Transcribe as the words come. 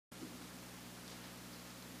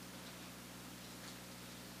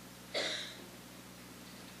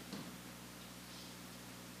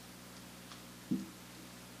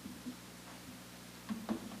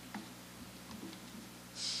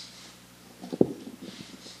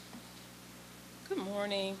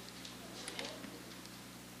morning.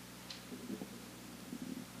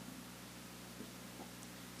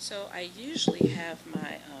 So I usually have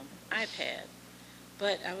my iPad,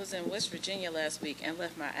 but I was in West Virginia last week and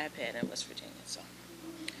left my iPad in West Virginia.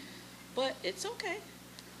 But it's okay,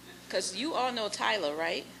 because you all know Tyler,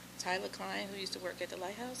 right? Tyler Klein, who used to work at the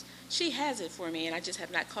Lighthouse. She has it for me, and I just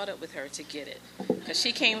have not caught up with her to get it, because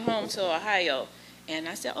she came home to Ohio. And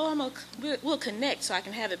I said, we'll connect so I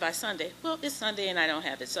can have it by Sunday. Well, it's Sunday and I don't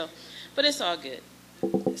have it, but it's all good.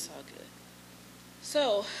 It's all good.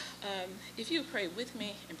 So, if you pray with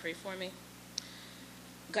me and pray for me.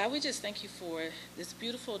 God, we just thank you for this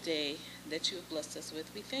beautiful day that you have blessed us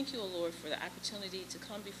with. We thank you, O Lord, for the opportunity to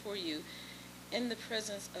come before you in the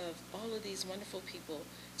presence of all of these wonderful people,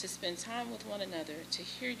 to spend time with one another, to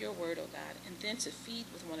hear your word, O God, and then to feed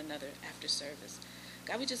with one another after service.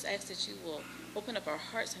 God, we just ask that you will open up our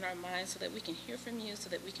hearts and our minds so that we can hear from you, so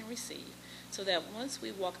that we can receive, so that once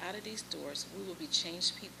we walk out of these doors, we will be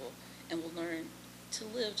changed people and will learn to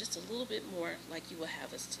live just a little bit more like you will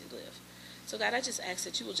have us to live. So God, I just ask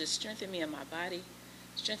that you will just strengthen me in my body,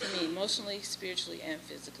 strengthen me emotionally, spiritually, and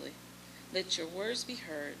physically. Let your words be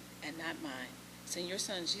heard and not mine. It's in your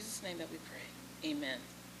Son, Jesus' name, that we pray. Amen.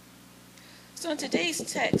 So in today's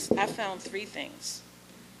text, I found three things: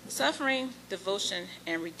 suffering, devotion,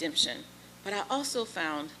 and redemption. But I also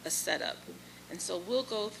found a setup. And so we'll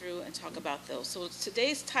go through and talk about those. So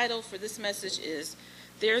today's title for this message is,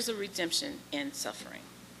 There's a Redemption in Suffering.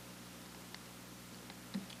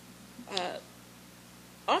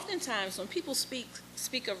 Oftentimes when people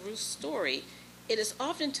speak of Ruth's story, it is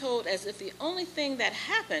often told as if the only thing that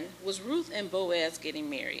happened was Ruth and Boaz getting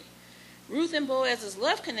married. Ruth and Boaz's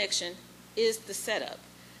love connection is the setup.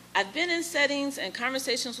 I've been in settings and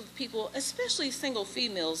conversations with people, especially single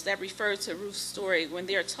females, that refer to Ruth's story when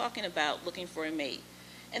they're talking about looking for a mate.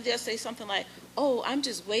 And they'll say something like, oh, I'm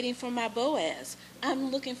just waiting for my Boaz.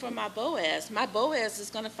 I'm looking for my Boaz. My Boaz is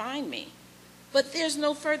going to find me. But there's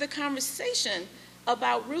no further conversation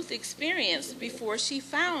about Ruth's experience before she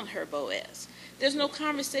found her Boaz. There's no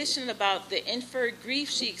conversation about the inferred grief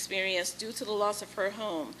she experienced due to the loss of her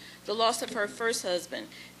home, the loss of her first husband,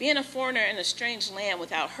 being a foreigner in a strange land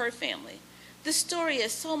without her family. This story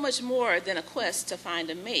is so much more than a quest to find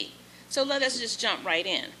a mate. So let us just jump right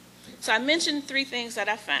in. So I mentioned three things that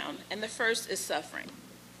I found, and the first is suffering.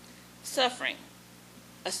 Suffering,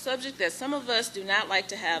 a subject that some of us do not like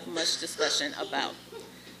to have much discussion about.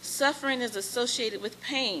 Suffering is associated with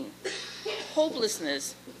pain,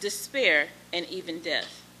 hopelessness, despair, and even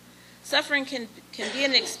death. Suffering can be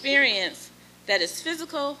an experience that is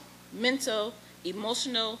physical, mental,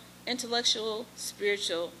 emotional, intellectual,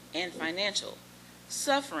 spiritual, and financial.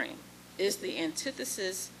 Suffering is the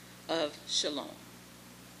antithesis of shalom.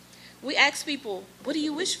 We ask people, what do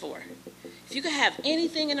you wish for? If you could have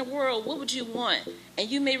anything in the world, what would you want? And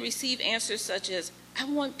you may receive answers such as, I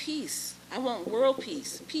want peace. I want world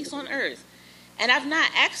peace, peace on earth. And I've not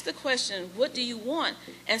asked the question, what do you want?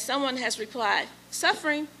 And someone has replied,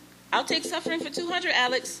 suffering. I'll take suffering for 200,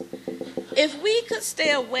 Alex. If we could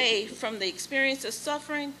stay away from the experience of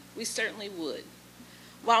suffering, we certainly would.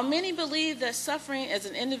 While many believe that suffering is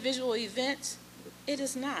an individual event, it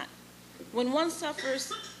is not. When one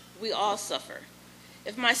suffers, we all suffer.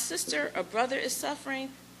 If my sister or brother is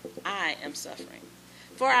suffering, I am suffering.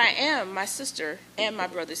 For I am my sister and my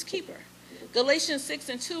brother's keeper. Galatians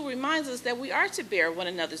 6:2 reminds us that we are to bear one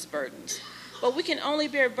another's burdens, but we can only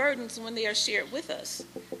bear burdens when they are shared with us.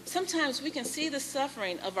 Sometimes we can see the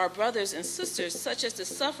suffering of our brothers and sisters, such as the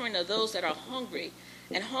suffering of those that are hungry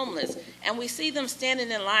and homeless, and we see them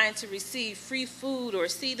standing in line to receive free food or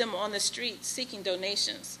see them on the street seeking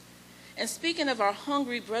donations. And speaking of our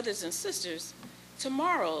hungry brothers and sisters,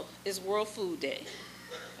 tomorrow is World Food Day.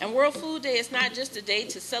 And World Food Day is not just a day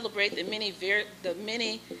to celebrate the many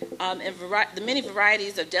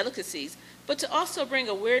varieties of delicacies, but to also bring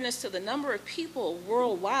awareness to the number of people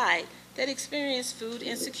worldwide that experience food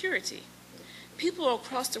insecurity. People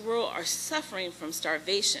across the world are suffering from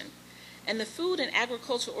starvation, and the Food and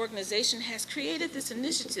Agriculture Organization has created this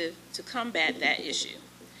initiative to combat that issue.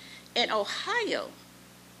 In Ohio,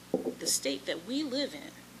 the state that we live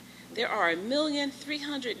in, there are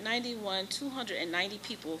 1,391,290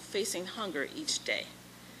 people facing hunger each day,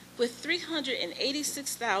 with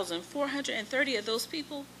 386,430 of those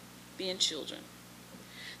people being children.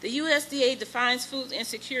 The USDA defines food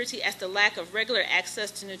insecurity as the lack of regular access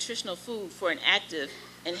to nutritional food for an active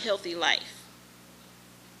and healthy life.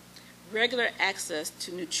 Regular access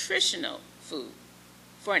to nutritional food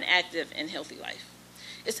for an active and healthy life.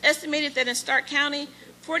 It's estimated that in Stark County,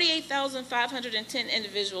 48,510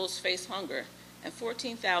 individuals face hunger, and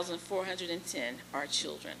 14,410 are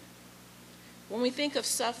children. When we think of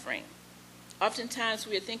suffering, oftentimes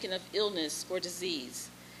we are thinking of illness or disease.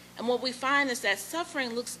 And what we find is that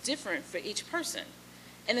suffering looks different for each person.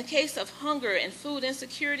 In the case of hunger and food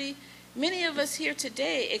insecurity, many of us here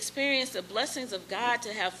today experience the blessings of God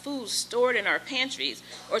to have food stored in our pantries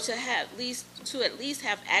or to at least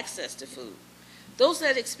have access to food. Those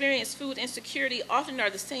that experience food insecurity often are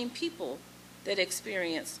the same people that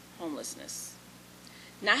experience homelessness.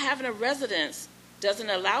 Not having a residence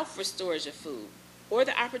doesn't allow for storage of food or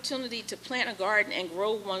the opportunity to plant a garden and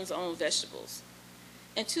grow one's own vegetables.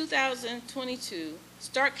 In 2022,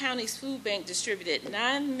 Stark County's food bank distributed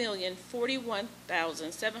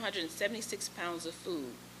 9,041,776 pounds of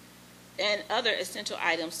food and other essential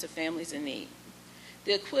items to families in need,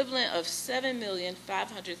 the equivalent of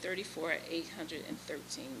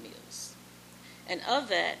 7,534,813 meals. And of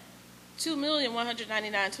that,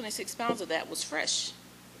 2,199,26 pounds of that was fresh.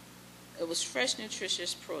 It was fresh,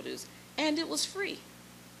 nutritious produce, and it was free.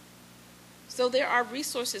 So there are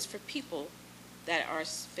resources for people that are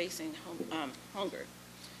facing hunger.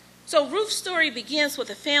 So Ruth's story begins with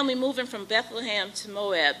a family moving from Bethlehem to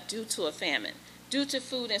Moab due to a famine, due to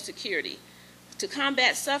food insecurity. To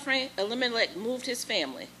combat suffering, Elimelech moved his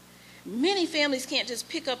family. Many families can't just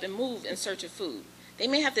pick up and move in search of food. They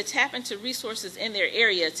may have to tap into resources in their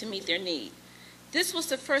area to meet their need. This was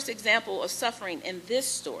the first example of suffering in this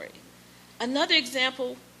story. Another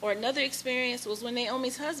example or another experience was when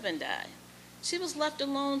Naomi's husband died. She was left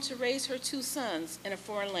alone to raise her 2 sons in a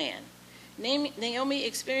foreign land. Naomi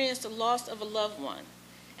experienced the loss of a loved one,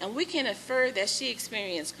 and we can infer that she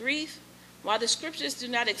experienced grief. While the scriptures do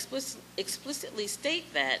not explicitly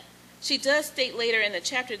state that, she does state later in the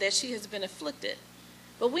chapter that she has been afflicted.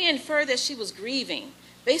 But we infer that she was grieving.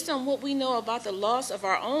 Based on what we know about the loss of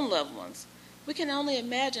our own loved ones, we can only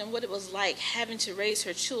imagine what it was like having to raise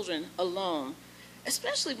her children alone,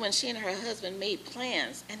 especially when she and her husband made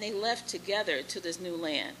plans and they left together to this new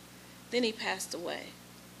land. Then he passed away.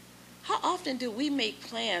 How often do we make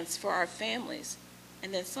plans for our families,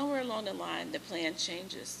 and then somewhere along the line, the plan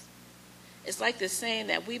changes? It's like the saying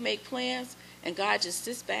that we make plans, and God just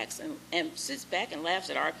sits back and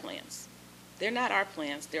laughs at our plans. They're not our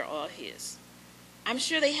plans, they're all his. I'm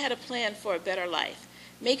sure they had a plan for a better life,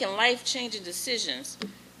 making life-changing decisions,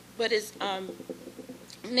 but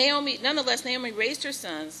nonetheless, Naomi raised her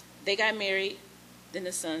sons, they got married, then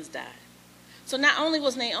the sons died. So not only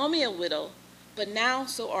was Naomi a widow, but now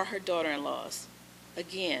so are her daughter-in-laws.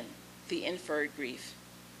 Again, the inferred grief.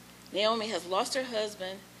 Naomi has lost her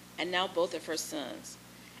husband and now both of her sons.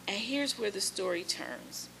 And here's where the story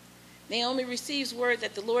turns. Naomi receives word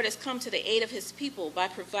that the Lord has come to the aid of his people by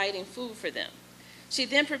providing food for them. She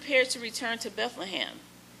then prepares to return to Bethlehem.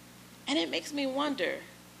 And it makes me wonder,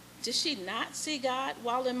 did she not see God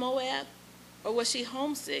while in Moab? Or was she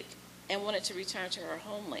homesick and wanted to return to her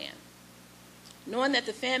homeland? Knowing that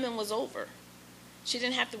the famine was over, she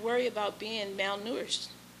didn't have to worry about being malnourished.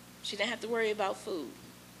 She didn't have to worry about food.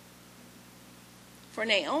 For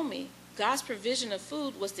Naomi, God's provision of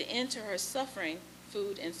food was the end to her suffering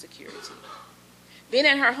food insecurity. Being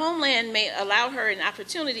in her homeland may allow her an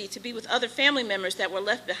opportunity to be with other family members that were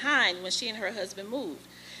left behind when she and her husband moved.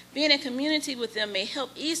 Being in community with them may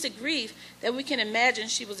help ease the grief that we can imagine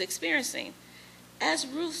she was experiencing. As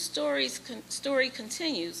Ruth's story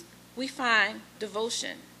continues, we find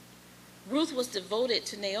devotion. Ruth was devoted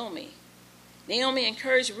to Naomi. Naomi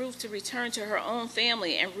encouraged Ruth to return to her own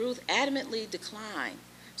family, and Ruth adamantly declined.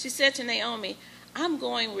 She said to Naomi, "I'm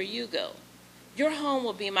going where you go. Your home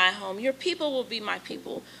will be my home. Your people will be my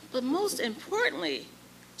people. But most importantly,"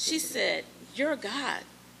 she said, "your God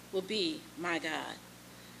will be my God."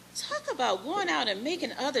 Talk about going out and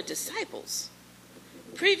making other disciples.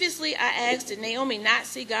 Previously, I asked, did Naomi not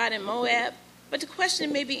see God in Moab? But the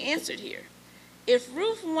question may be answered here. If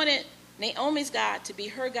Ruth wanted Naomi's God to be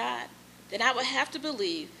her God, then I would have to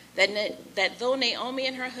believe that though Naomi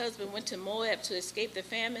and her husband went to Moab to escape the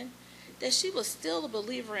famine, that she was still a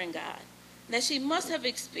believer in God, that she must have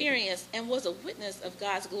experienced and was a witness of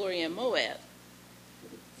God's glory in Moab.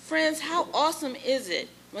 Friends, how awesome is it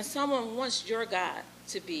when someone wants your God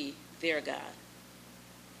to be their God?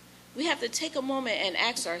 We have to take a moment and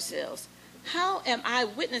ask ourselves, how am I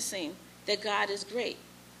witnessing that God is great,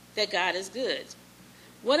 that God is good?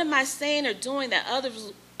 What am I saying or doing that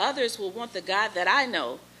others will want the God that I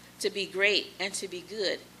know to be great and to be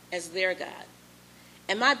good as their God?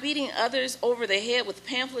 Am I beating others over the head with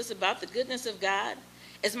pamphlets about the goodness of God?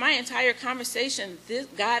 Is my entire conversation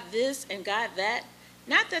God this and God that?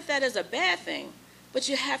 Not that that is a bad thing, but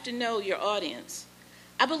you have to know your audience.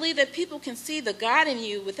 I believe that people can see the God in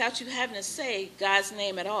you without you having to say God's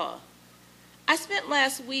name at all. I spent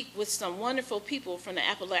last week with some wonderful people from the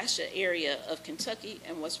Appalachia area of Kentucky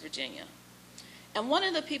and West Virginia. And one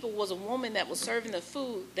of the people was a woman that was serving the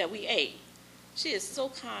food that we ate. She is so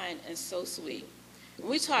kind and so sweet. And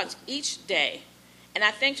we talked each day, and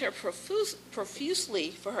I thanked her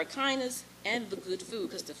profusely for her kindness and the good food,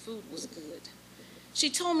 because the food was good. She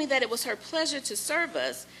told me that it was her pleasure to serve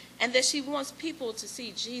us and that she wants people to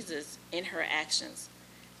see Jesus in her actions.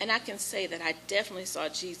 And I can say that I definitely saw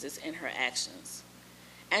Jesus in her actions.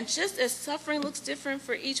 And just as suffering looks different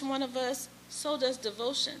for each one of us, so does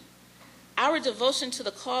devotion. Our devotion to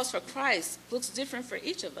the cause for Christ looks different for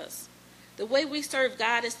each of us. The way we serve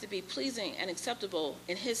God is to be pleasing and acceptable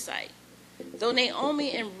in his sight. Though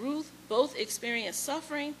Naomi and Ruth both experienced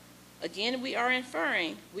suffering, again we are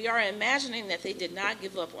imagining that they did not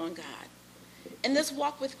give up on God. In this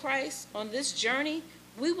walk with Christ, on this journey,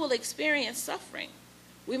 we will experience suffering.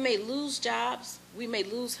 We may lose jobs, we may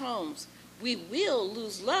lose homes, we will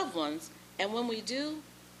lose loved ones, and when we do,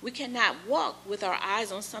 we cannot walk with our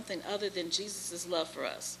eyes on something other than Jesus' love for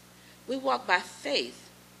us. We walk by faith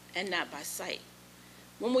and not by sight.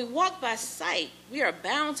 When we walk by sight, we are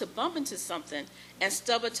bound to bump into something and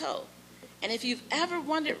stub a toe. And if you've ever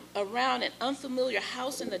wandered around an unfamiliar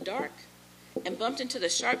house in the dark and bumped into the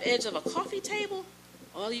sharp edge of a coffee table,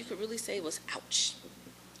 all you could really say was, ouch.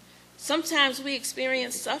 Sometimes we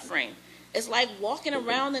experience suffering. It's like walking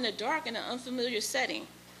around in the dark in an unfamiliar setting.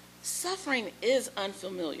 Suffering is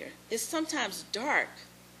unfamiliar. It's sometimes dark,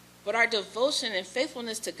 but our devotion and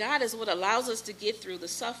faithfulness to God is what allows us to get through the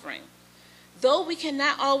suffering. Though we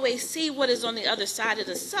cannot always see what is on the other side of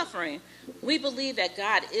the suffering, we believe that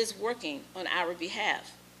God is working on our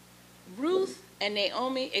behalf. Ruth and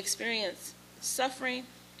Naomi experienced suffering,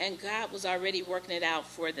 and God was already working it out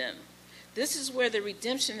for them. This is where the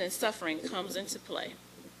redemption and suffering comes into play.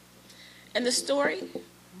 In the story,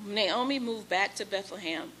 Naomi moved back to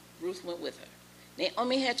Bethlehem. Ruth went with her.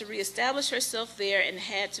 Naomi had to reestablish herself there and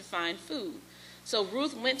had to find food. So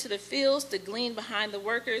Ruth went to the fields to glean behind the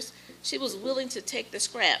workers. She was willing to take the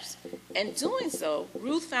scraps. And doing so,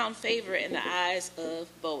 Ruth found favor in the eyes of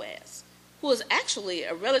Boaz, who was actually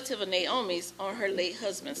a relative of Naomi's on her late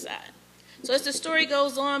husband's side. So as the story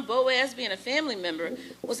goes on, Boaz, being a family member,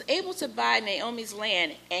 was able to buy Naomi's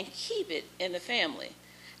land and keep it in the family.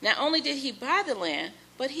 Not only did he buy the land,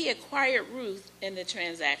 but he acquired Ruth in the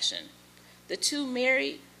transaction. The two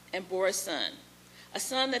married and bore a son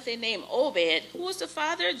that they named Obed, who was the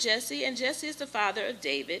father of Jesse, and Jesse is the father of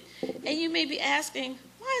David. And you may be asking,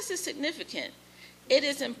 why is this significant? It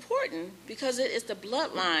is important because it is the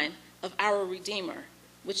bloodline of our Redeemer,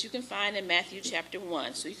 which you can find in Matthew chapter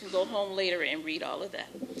 1. So you can go home later and read all of that.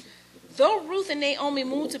 Though Ruth and Naomi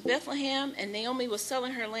moved to Bethlehem and Naomi was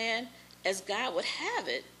selling her land, as God would have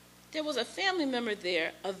it, there was a family member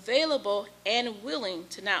there available and willing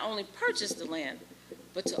to not only purchase the land,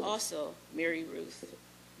 but to also marry Ruth.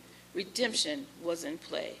 Redemption was in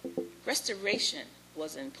play. Restoration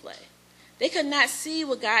was in play. They could not see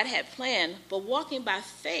what God had planned, but walking by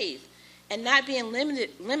faith and not being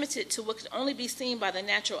limited to what could only be seen by the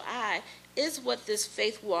natural eye is what this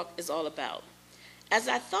faith walk is all about. As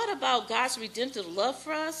I thought about God's redemptive love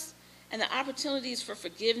for us and the opportunities for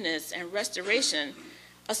forgiveness and restoration,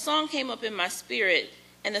 a song came up in my spirit,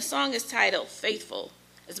 and the song is titled Faithful.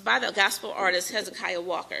 It's by the gospel artist Hezekiah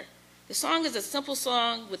Walker. The song is a simple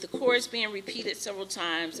song with the chorus being repeated several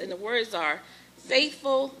times, and the words are,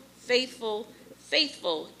 faithful, faithful,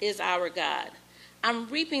 faithful is our God. I'm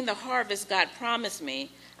reaping the harvest God promised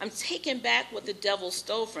me. I'm taking back what the devil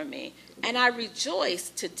stole from me, and I rejoice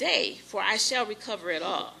today, for I shall recover it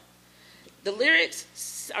all. The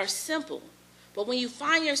lyrics are simple, but when you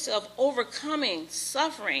find yourself overcoming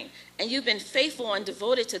suffering and you've been faithful and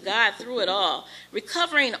devoted to God through it all,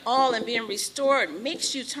 recovering all and being restored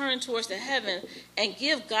makes you turn towards the heaven and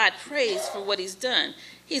give God praise for what he's done.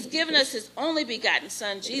 He's given us his only begotten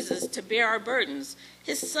son, Jesus, to bear our burdens.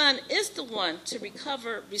 His son is the one to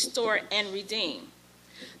recover, restore, and redeem.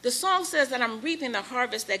 The song says that I'm reaping the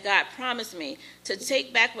harvest that God promised me to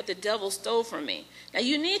take back what the devil stole from me. Now,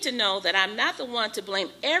 you need to know that I'm not the one to blame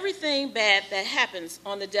everything bad that happens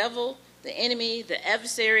on the devil, the enemy, the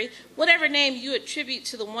adversary, whatever name you attribute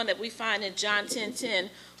to the one that we find in John 10:10,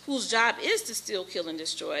 whose job is to steal, kill, and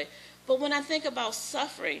destroy. But when I think about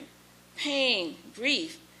suffering, pain,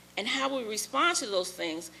 grief, and how we respond to those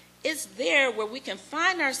things, it's there where we can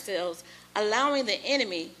find ourselves allowing the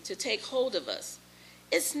enemy to take hold of us.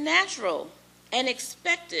 It's natural and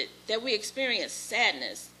expected that we experience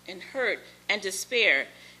sadness and hurt and despair,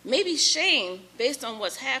 maybe shame based on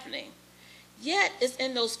what's happening. Yet it's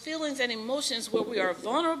in those feelings and emotions where we are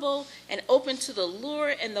vulnerable and open to the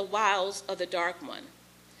lure and the wiles of the dark one.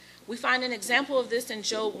 We find an example of this in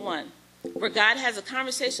Job 1, where God has a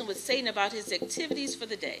conversation with Satan about his activities for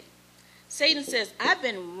the day. Satan says, I've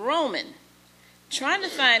been roaming, trying to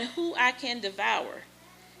find who I can devour.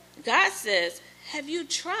 God says, have you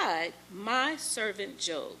tried my servant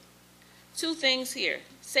Job? Two things here.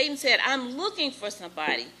 Satan said, I'm looking for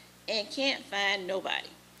somebody and can't find nobody.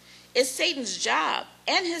 It's Satan's job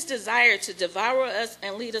and his desire to devour us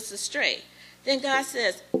and lead us astray. Then God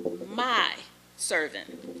says, my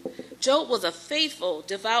servant. Job was a faithful,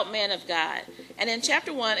 devout man of God. And in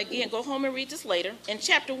chapter 1, again, go home and read this later. In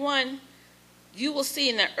chapter 1, you will see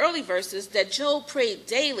in the early verses that Job prayed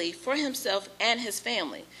daily for himself and his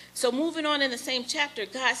family. So moving on in the same chapter,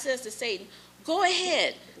 God says to Satan, go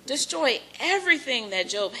ahead, destroy everything that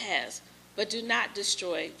Job has, but do not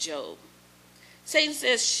destroy Job. Satan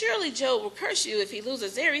says, surely Job will curse you if he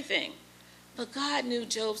loses everything. But God knew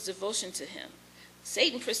Job's devotion to him.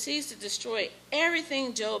 Satan proceeds to destroy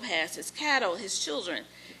everything Job has, his cattle, his children.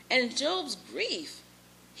 And in Job's grief,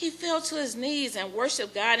 he fell to his knees and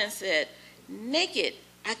worshiped God and said, naked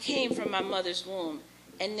I came from my mother's womb,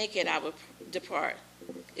 and naked I will depart.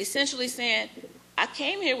 Essentially saying, I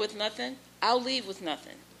came here with nothing, I'll leave with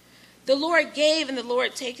nothing. The Lord gave and the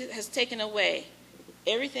Lord has taken away.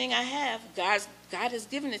 Everything I have, God has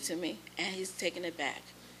given it to me, and he's taken it back.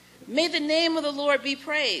 May the name of the Lord be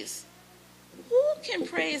praised. Who can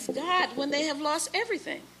praise God when they have lost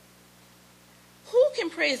everything? Who can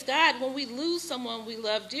praise God when we lose someone we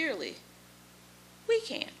love dearly? We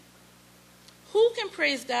can. Who can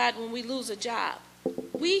praise God when we lose a job?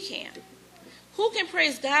 We can. Who can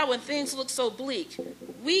praise God when things look so bleak?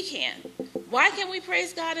 We can. Why can we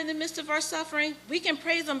praise God in the midst of our suffering? We can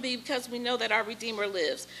praise him because we know that our Redeemer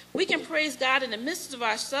lives. We can praise God in the midst of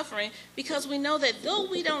our suffering because we know that though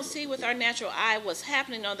we don't see with our natural eye what's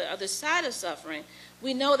happening on the other side of suffering,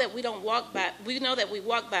 we know that we walk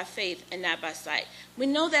by faith and not by sight. We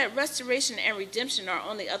know that restoration and redemption are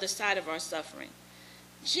on the other side of our suffering.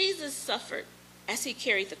 Jesus suffered as he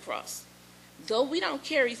carried the cross. Though we don't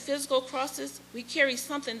carry physical crosses, we carry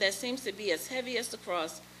something that seems to be as heavy as the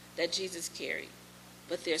cross that Jesus carried.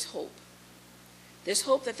 But there's hope. There's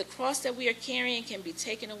hope that the cross that we are carrying can be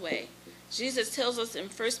taken away. Jesus tells us in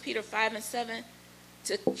 1 Peter 5 and 7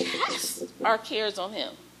 to cast our cares on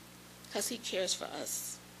him because he cares for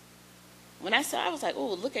us. When I saw it, I was like,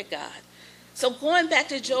 oh, look at God. So going back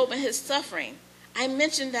to Job and his suffering, I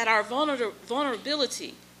mentioned that our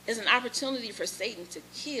vulnerability is an opportunity for Satan to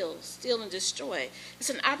kill, steal, and destroy. It's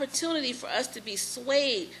an opportunity for us to be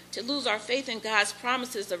swayed, to lose our faith in God's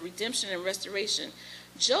promises of redemption and restoration.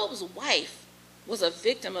 Job's wife was a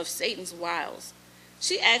victim of Satan's wiles.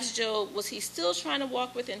 She asked Job, was he still trying to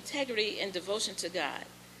walk with integrity and devotion to God?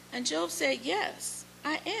 And Job said, yes,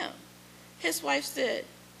 I am. His wife said,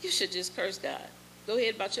 you should just curse God. Go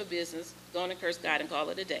ahead about your business, go on and curse God and call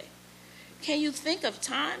it a day. Can you think of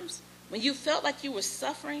times when you felt like you were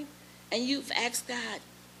suffering and you've asked God,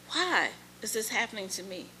 why is this happening to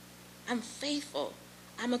me? I'm faithful.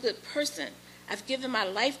 I'm a good person. I've given my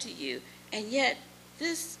life to you, and yet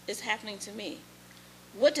this is happening to me.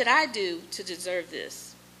 What did I do to deserve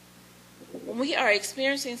this? When we are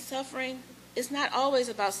experiencing suffering, it's not always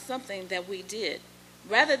about something that we did.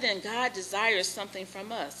 Rather than God desires something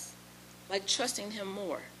from us, like trusting him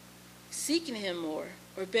more, seeking him more,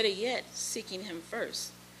 or better yet, seeking him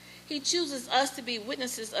first. He chooses us to be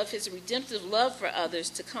witnesses of his redemptive love for others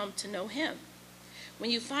to come to know him. When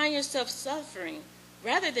you find yourself suffering,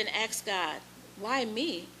 rather than ask God, why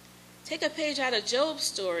me? Take a page out of Job's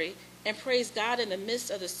story and praise God in the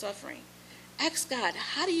midst of the suffering. Ask God,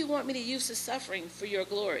 how do you want me to use the suffering for your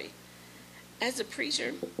glory? As a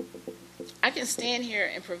preacher, I can stand here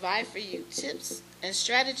and provide for you tips and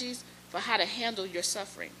strategies for how to handle your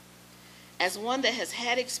suffering. As one that has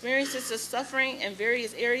had experiences of suffering in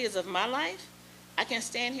various areas of my life, I can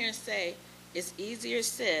stand here and say, it's easier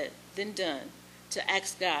said than done to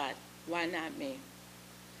ask God, why not me?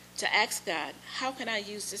 To ask God, how can I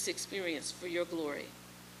use this experience for your glory?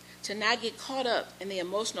 To not get caught up in the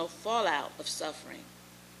emotional fallout of suffering.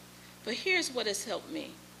 But here's what has helped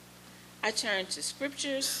me. I turn to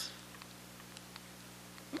scriptures,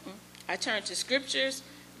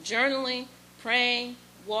 journaling, praying,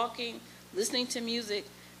 walking, listening to music,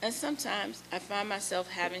 and sometimes I find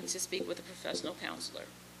myself having to speak with a professional counselor.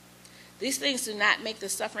 These things do not make the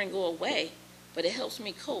suffering go away, but it helps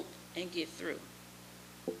me cope and get through.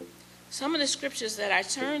 Some of the scriptures that I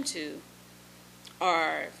turn to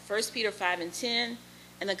are 1 Peter 5 and 10,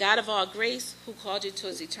 and the God of all grace, who called you to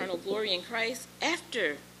his eternal glory in Christ,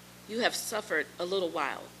 after you have suffered a little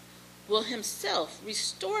while, will himself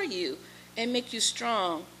restore you and make you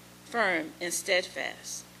strong, firm, and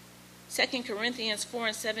steadfast. 2 Corinthians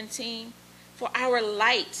 4:17, for our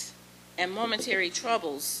light and momentary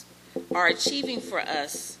troubles are achieving for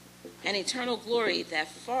us an eternal glory that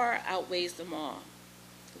far outweighs them all.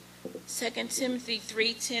 2 Timothy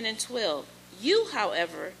 3:10 and 12, you,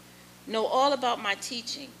 however, know all about my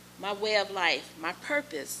teaching, my way of life, my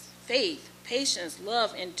purpose, faith, patience,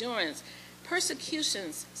 love, endurance,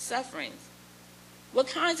 persecutions, sufferings. What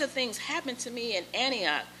kinds of things happened to me in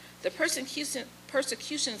Antioch, the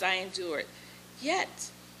persecutions I endured, yet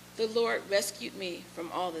the Lord rescued me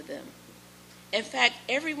from all of them. In fact,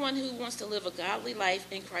 everyone who wants to live a godly life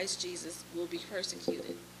in Christ Jesus will be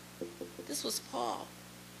persecuted. This was Paul.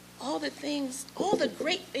 All the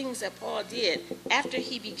great things that Paul did after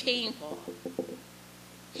he became Paul,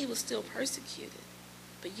 he was still persecuted.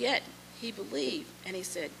 But yet, he believed, and he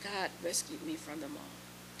said, God rescued me from them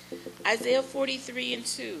all. Isaiah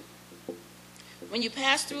 43:2, when you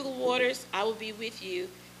pass through the waters, I will be with you,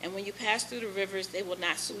 and when you pass through the rivers, they will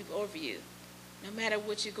not sweep over you. No matter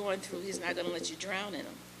what you're going through, he's not going to let you drown in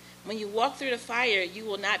them. When you walk through the fire, you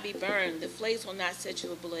will not be burned. The flames will not set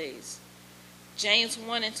you ablaze. James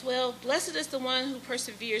 1:12, blessed is the one who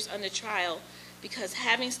perseveres under trial, because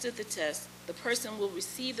having stood the test, the person will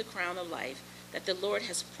receive the crown of life that the Lord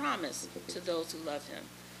has promised to those who love him.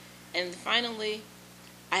 And finally,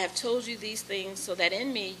 I have told you these things so that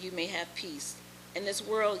in me you may have peace. In this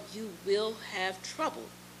world you will have trouble,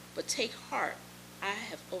 but take heart, I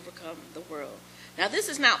have overcome the world. Now, this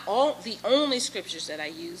is not the only scriptures that I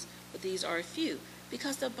use, but these are a few,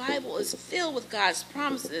 because the Bible is filled with God's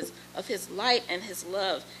promises of his light and his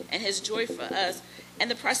love and his joy for us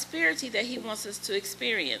and the prosperity that he wants us to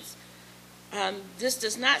experience. This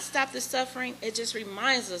does not stop the suffering. It just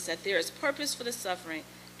reminds us that there is purpose for the suffering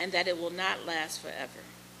and that it will not last forever.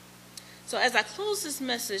 So as I close this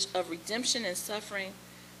message of redemption and suffering,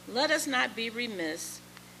 let us not be remiss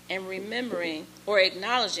in remembering or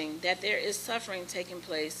acknowledging that there is suffering taking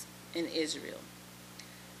place in Israel.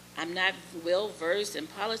 I'm not well versed in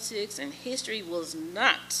politics, and history was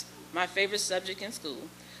not my favorite subject in school.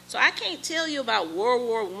 So I can't tell you about World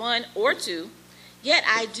War I or II, yet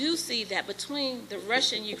I do see that between the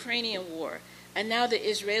Russian-Ukrainian war and now the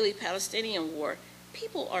Israeli-Palestinian war,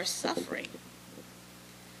 people are suffering.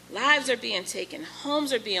 Lives are being taken,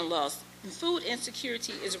 homes are being lost, and food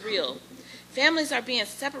insecurity is real. Families are being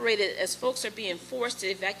separated as folks are being forced to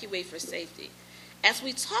evacuate for safety. As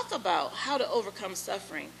we talk about how to overcome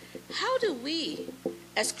suffering, how do we,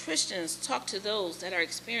 as Christians, talk to those that are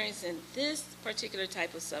experiencing this particular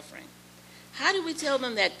type of suffering? How do we tell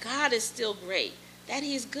them that God is still great, that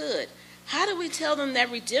he's good? How do we tell them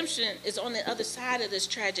that redemption is on the other side of this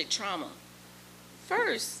tragic trauma?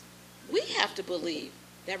 First, we have to believe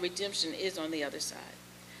that redemption is on the other side.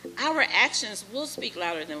 Our actions will speak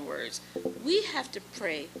louder than words. We have to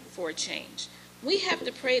pray for a change. We have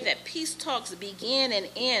to pray that peace talks begin and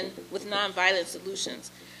end with nonviolent solutions.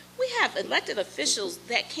 We have elected officials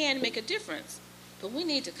that can make a difference, but we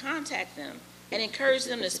need to contact them and encourage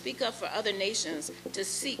them to speak up for other nations to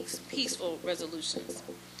seek peaceful resolutions.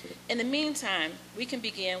 In the meantime, we can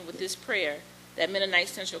begin with this prayer that Mennonite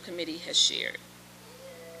Central Committee has shared.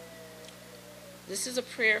 This is a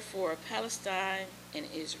prayer for Palestine and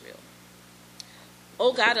Israel.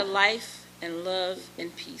 O God of life and love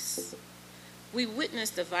and peace, we witness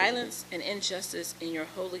the violence and injustice in your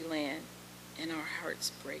holy land, and our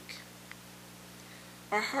hearts break.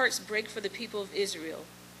 Our hearts break for the people of Israel,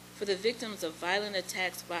 for the victims of violent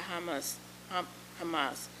attacks by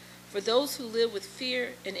Hamas, for those who live with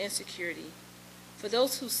fear and insecurity, for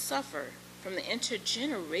those who suffer from the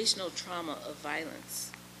intergenerational trauma of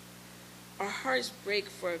violence. Our hearts break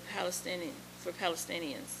for Palestinians,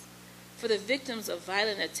 for the victims of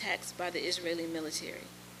violent attacks by the Israeli military,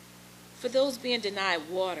 for those being denied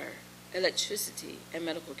water, electricity, and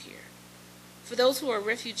medical care, for those who are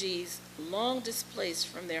refugees long displaced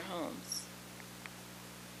from their homes.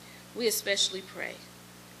 We especially pray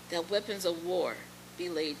that weapons of war be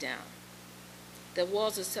laid down, that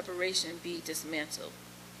walls of separation be dismantled,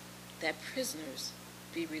 that prisoners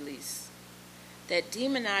be released, that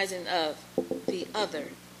demonizing of the other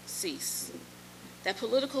cease, that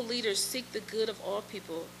political leaders seek the good of all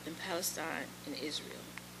people in Palestine and Israel.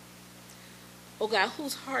 O God,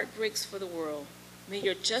 whose heart breaks for the world, may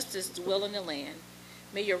your justice dwell in the land.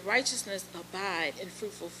 May your righteousness abide in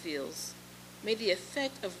fruitful fields. May the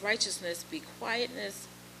effect of righteousness be quietness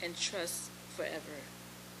and trust forever.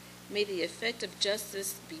 May the effect of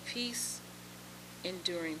justice be peace,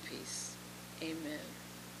 enduring peace. Amen.